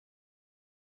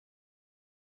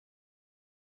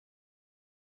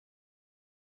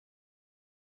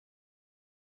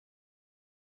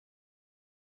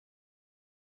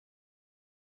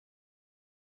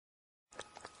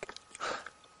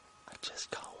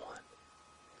just got one.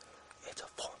 It's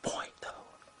a 4-point though.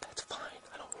 That's fine.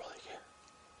 I don't really care.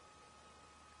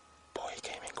 Boy, he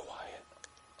came in quiet.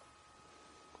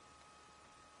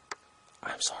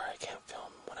 I'm sorry I can't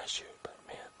film when I shoot, but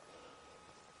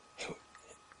man,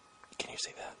 can you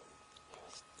see that?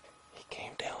 He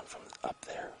came down from up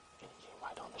there and he came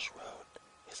right on this road.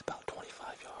 It's about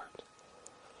 25 yards.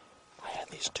 I had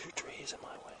these 2 trees in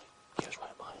my way. He was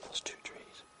right behind those 2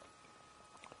 trees.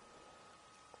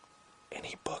 And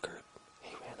he boogered.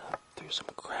 He ran up through some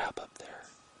crap up there.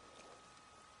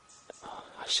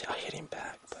 I hit him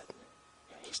back, but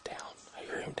yeah, he's down. I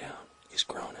hear him down. He's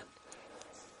groaning.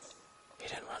 He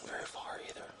didn't run very far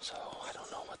either, so I don't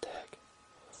know what the heck.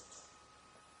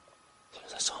 As soon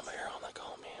as I saw my arrow, I'm like,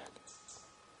 oh man.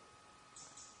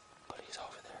 But he's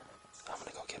over there. I'm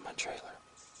gonna go get my trailer.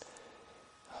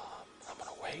 I'm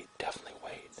gonna wait, definitely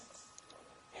wait.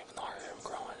 Even though I hear him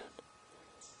growing and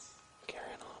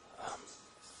carrying on.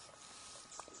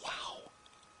 Wow,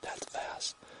 that's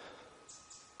fast.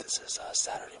 This is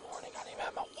Saturday morning. I didn't even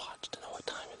have my watch to know what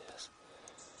time it is.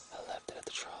 I left it at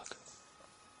the truck.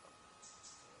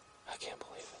 I can't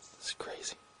believe it. This is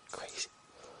crazy. Crazy.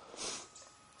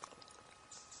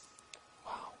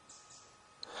 Wow.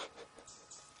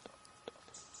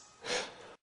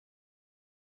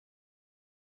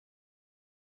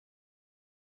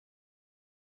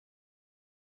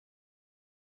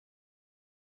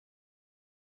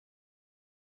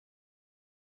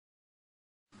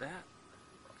 That,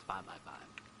 it's 5x5,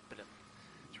 but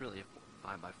it's really a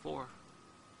 5x4.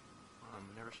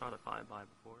 Never shot a 5x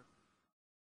before.